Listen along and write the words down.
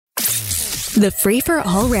The Free for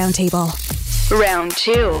All Roundtable. Round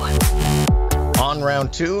 2. On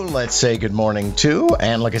round 2, let's say good morning to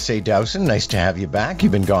Lagacé, Dowson. Nice to have you back.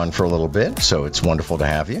 You've been gone for a little bit, so it's wonderful to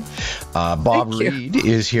have you. Bob Reid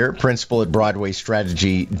is here, principal at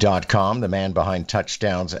BroadwayStrategy.com, the man behind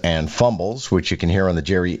Touchdowns and Fumbles, which you can hear on the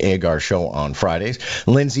Jerry Agar Show on Fridays.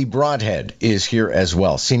 Lindsay Broadhead is here as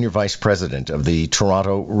well, senior vice president of the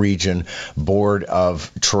Toronto Region Board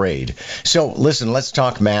of Trade. So, listen, let's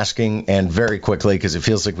talk masking, and very quickly, because it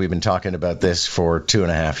feels like we've been talking about this for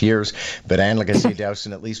 2.5 years, but Lagacé,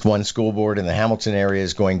 Dowson, at least one school board in the Hamilton area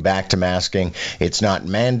is going back to masking. It's not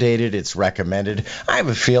mandated, it's recommended. I have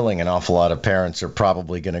a feeling an awful lot of parents are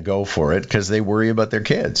probably going to go for it because they worry about their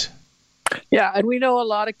kids. Yeah, and we know a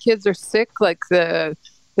lot of kids are sick. Like the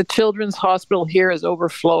children's hospital here is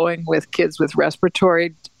overflowing with kids with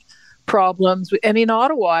respiratory problems. And in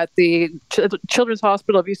Ottawa, at the Children's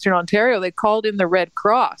Hospital of Eastern Ontario, they called in the Red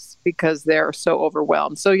Cross because they're so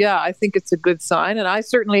overwhelmed. So yeah, I think it's a good sign. And I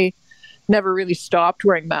certainly never really stopped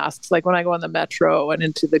wearing masks. Like when I go on the metro and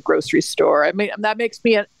into the grocery store, I mean, that makes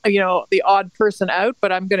me, the odd person out,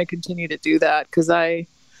 but I'm going to continue to do that because I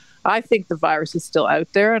think the virus is still out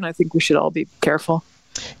there and I think we should all be careful.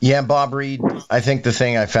 Yeah, Bob Reid, I think the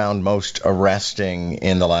thing I found most arresting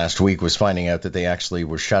in the last week was finding out that they actually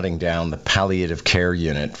were shutting down the palliative care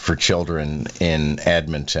unit for children in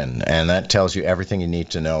Edmonton. And that tells you everything you need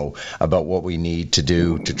to know about what we need to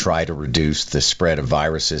do to try to reduce the spread of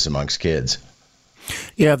viruses amongst kids.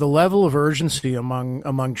 Yeah, the level of urgency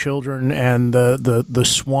among children and the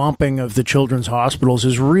swamping of the children's hospitals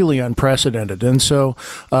is really unprecedented. And so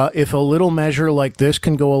if a little measure like this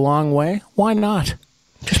can go a long way, why not?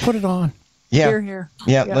 Just put it on. Yeah. Here.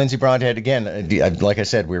 Yeah, Lindsay Broadhead, again, like I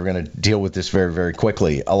said, we were going to deal with this very, very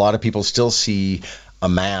quickly. A lot of people still see a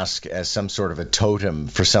mask as some sort of a totem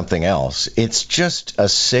for something else. It's just a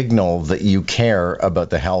signal that you care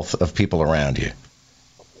about the health of people around you.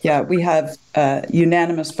 Yeah, we have a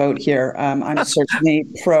unanimous vote here. I'm certainly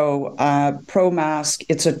pro-mask.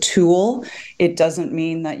 It's a tool. It doesn't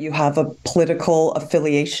mean that you have a political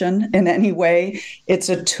affiliation in any way. It's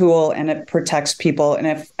a tool and it protects people. And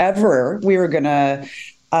if ever we were going to,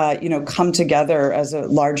 come together as a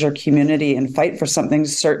larger community and fight for something,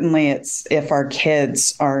 certainly it's if our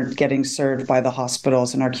kids aren't getting served by the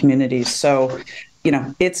hospitals in our communities. So,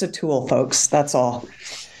 it's a tool, folks. That's all.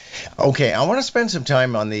 Okay, I want to spend some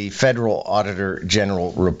time on the Federal Auditor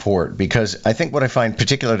General report because I think what I find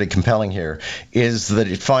particularly compelling here is that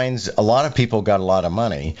it finds a lot of people got a lot of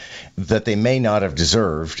money that they may not have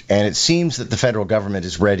deserved, and it seems that the federal government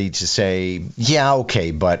is ready to say, yeah,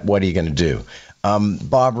 okay, but what are you going to do?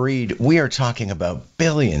 Bob Reid, we are talking about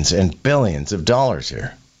billions and billions of dollars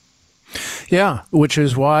here. Yeah, which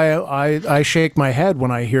is why I shake my head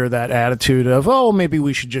when I hear that attitude of, oh, maybe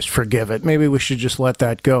we should just forgive it. Maybe we should just let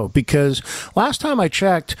that go. Because last time I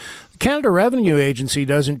checked, Canada Revenue Agency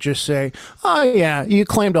doesn't just say, oh, yeah, you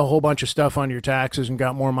claimed a whole bunch of stuff on your taxes and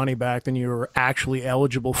got more money back than you were actually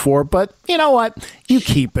eligible for. But you know what? You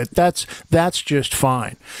keep it. That's just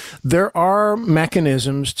fine. There are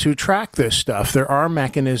mechanisms to track this stuff. There are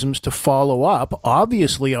mechanisms to follow up.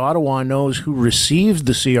 Obviously, Ottawa knows who received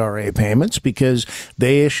the CRA payments because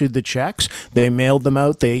they issued the checks. They mailed them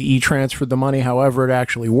out. They e-transferred the money, however it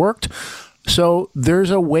actually worked. So there's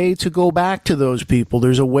a way to go back to those people.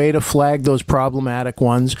 There's a way to flag those problematic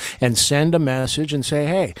ones and send a message and say,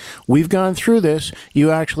 hey, we've gone through this. You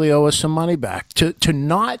actually owe us some money back. To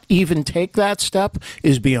not even take that step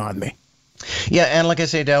is beyond me. Yeah, and like I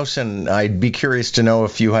say, Dowson, I'd be curious to know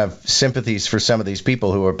if you have sympathies for some of these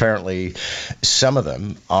people who apparently, some of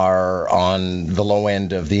them are on the low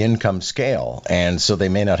end of the income scale, and so they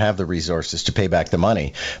may not have the resources to pay back the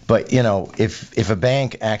money. But, if a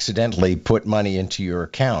bank accidentally put money into your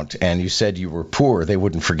account and you said you were poor, they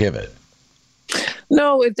wouldn't forgive it.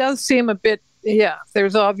 No, it does seem a bit,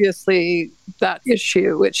 there's obviously that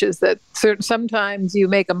issue, which is that sometimes you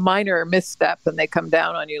make a minor misstep and they come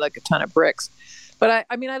down on you like a ton of bricks. But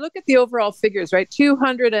I look at the overall figures, right?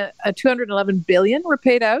 211 billion were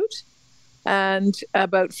paid out and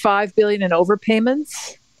about 5 billion in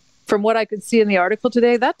overpayments. From what I could see in the article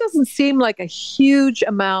today, that doesn't seem like a huge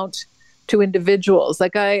amount to individuals.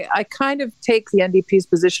 Like I kind of take the NDP's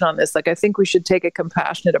position on this. Like I think we should take a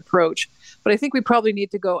compassionate approach, but I think we probably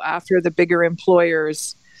need to go after the bigger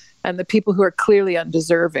employers and the people who are clearly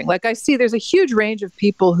undeserving. Like I see there's a huge range of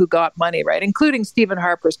people who got money, right? Including Stephen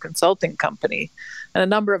Harper's consulting company and a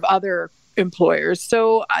number of other employers.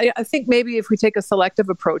 So I think maybe if we take a selective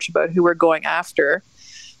approach about who we're going after,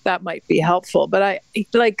 that might be helpful. But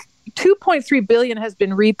 2.3 billion has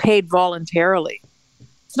been repaid voluntarily.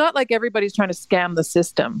 It's not like everybody's trying to scam the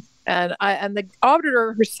system. And the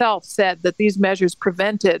auditor herself said that these measures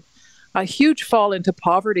prevented a huge fall into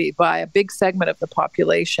poverty by a big segment of the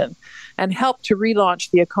population and helped to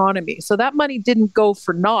relaunch the economy. So that money didn't go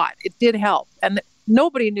for naught. It did help. And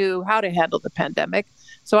nobody knew how to handle the pandemic.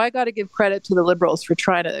 So I got to give credit to the Liberals for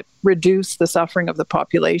trying to reduce the suffering of the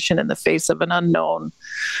population in the face of an unknown,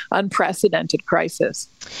 unprecedented crisis.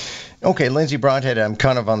 Okay, Lindsay Broadhead, I'm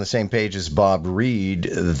kind of on the same page as Bob Reid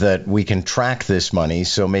that we can track this money,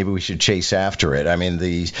 so maybe we should chase after it. I mean,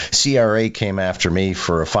 the CRA came after me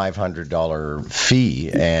for a $500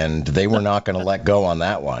 fee, and they were not going to let go on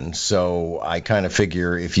that one. So I kind of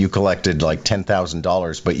figure if you collected like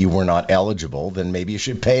 $10,000 but you were not eligible, then maybe you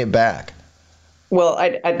should pay it back. Well,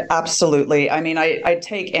 I'd absolutely. I mean, I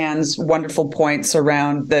take Anne's wonderful points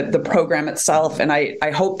around the program itself, and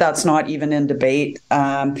I hope that's not even in debate.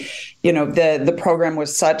 The program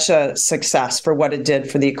was such a success for what it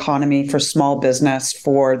did for the economy, for small business,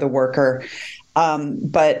 for the worker.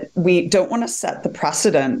 But we don't want to set the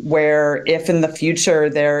precedent where if in the future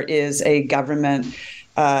there is a government,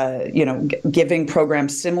 giving program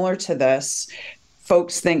similar to this,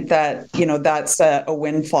 folks think that, that's a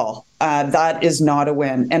windfall. That is not a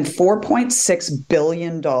win. And $4.6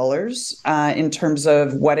 billion in terms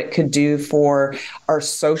of what it could do for our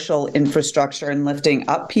social infrastructure and lifting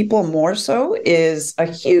up people more so is a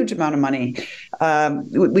huge amount of money.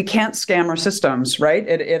 We can't scam our systems, right?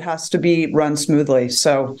 It has to be run smoothly.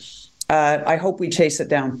 So I hope we chase it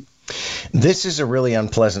down. This is a really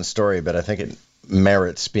unpleasant story, but I think it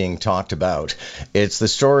merits being talked about. It's the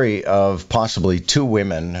story of possibly two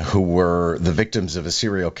women who were the victims of a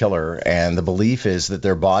serial killer, and the belief is that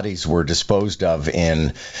their bodies were disposed of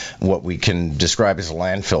in what we can describe as a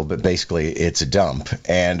landfill, but basically it's a dump.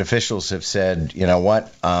 And officials have said, you know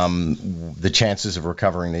what, the chances of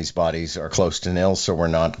recovering these bodies are close to nil, so we're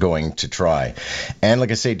not going to try. And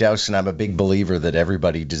like I say, Dowson, I'm a big believer that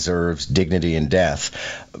everybody deserves dignity in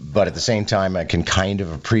death, but at the same time, I can kind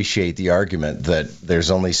of appreciate the argument that there's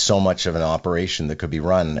only so much of an operation that could be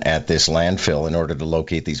run at this landfill in order to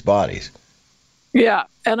locate these bodies. Yeah,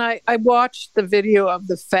 and I watched the video of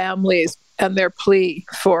the families and their plea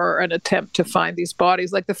for an attempt to find these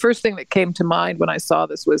bodies. Like the first thing that came to mind when I saw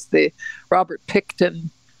this was the Robert Pickton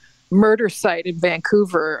murder site in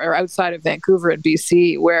Vancouver, or outside of Vancouver in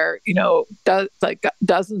BC, where,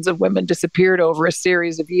 dozens of women disappeared over a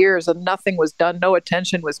series of years and nothing was done. No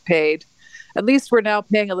attention was paid. At least we're now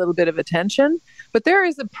paying a little bit of attention. But there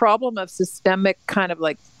is a problem of systemic kind of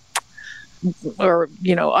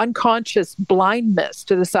unconscious blindness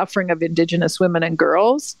to the suffering of Indigenous women and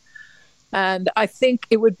girls. And I think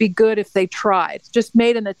it would be good if they tried, just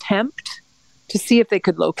made an attempt to see if they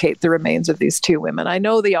could locate the remains of these two women. I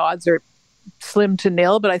know the odds are slim to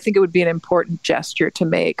nil, but I think it would be an important gesture to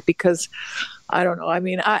make because, I don't know, I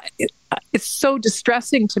mean, it's so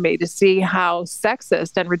distressing to me to see how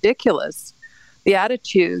sexist and ridiculous the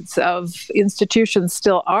attitudes of institutions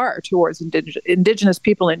still are towards Indigenous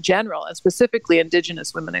people in general, and specifically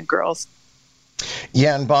Indigenous women and girls.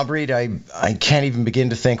 Yeah, and Bob Reid, I can't even begin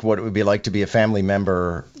to think what it would be like to be a family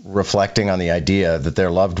member reflecting on the idea that their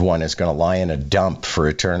loved one is going to lie in a dump for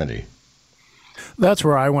eternity. That's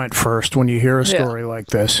where I went first when you hear a story like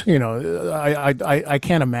this. I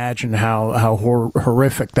can't imagine how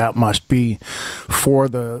horrific that must be for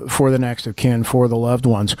the next of kin, for the loved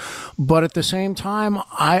ones. But at the same time,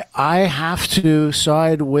 I have to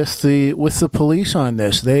side with the police on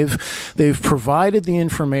this. They've provided the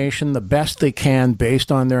information the best they can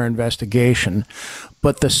based on their investigation.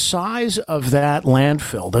 But the size of that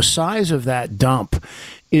landfill, the size of that dump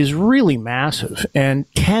is really massive, and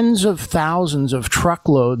tens of thousands of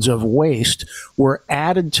truckloads of waste were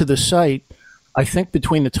added to the site, I think,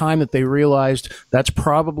 between the time that they realized that's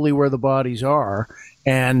probably where the bodies are,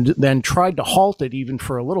 and then tried to halt it even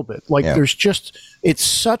for a little bit. It's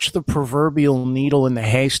such the proverbial needle in the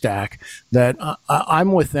haystack that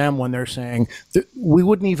I'm with them when they're saying that we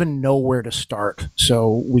wouldn't even know where to start,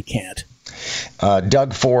 so we can't.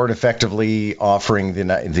 Doug Ford effectively offering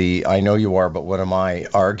the I know you are, but what am I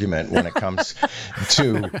argument when it comes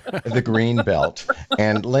to the green belt.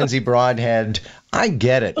 And Lindsay Broadhead, I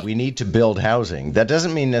get it. We need to build housing. That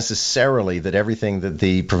doesn't mean necessarily that everything that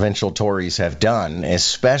the provincial Tories have done,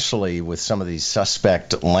 especially with some of these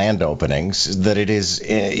suspect land openings, that it is,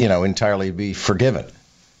 entirely be forgiven.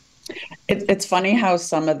 It's funny how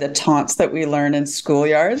some of the taunts that we learn in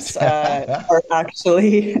schoolyards are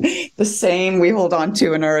actually the same we hold on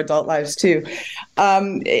to in our adult lives too.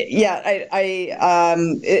 This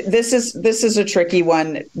is a tricky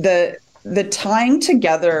one. The tying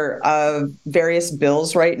together of various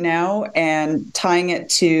bills right now and tying it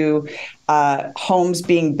to homes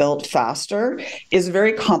being built faster is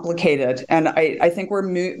very complicated. And I think we're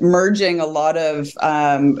merging a lot of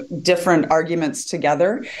different arguments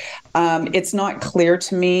together. It's not clear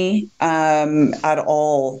to me at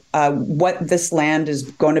all what this land is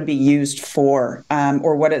going to be used for,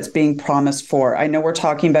 or what it's being promised for. I know we're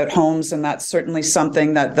talking about homes, and that's certainly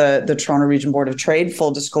something that the Toronto Region Board of Trade,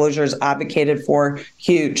 full disclosure, has advocated for,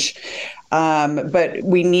 huge. But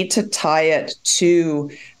we need to tie it to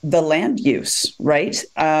the land use, right?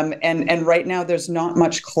 And right now, there's not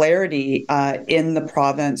much clarity in the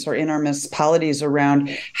province or in our municipalities around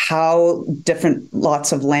how different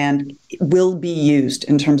lots of land will be used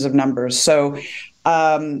in terms of numbers. So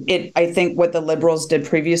I think what the Liberals did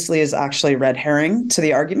previously is actually red herring to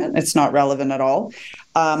the argument. It's not relevant at all.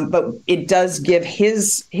 But it does give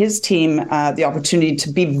his team the opportunity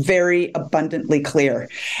to be very abundantly clear,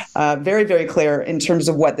 very, very clear in terms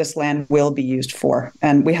of what this land will be used for.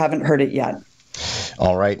 And we haven't heard it yet.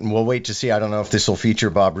 All right, and we'll wait to see. I don't know if this will feature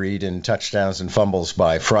Bob Reid in touchdowns and fumbles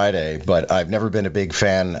by Friday, but I've never been a big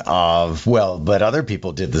fan of, but other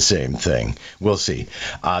people did the same thing. We'll see.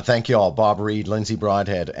 Thank you all. Bob Reid, Lindsay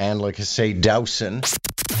Broadhead, and Lagacé Dowson.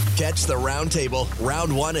 Catch the Roundtable,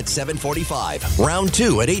 round 1 at 7:45, round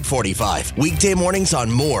 2 at 8:45. Weekday mornings on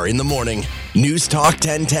More in the Morning. News Talk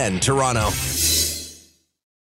 1010 Toronto.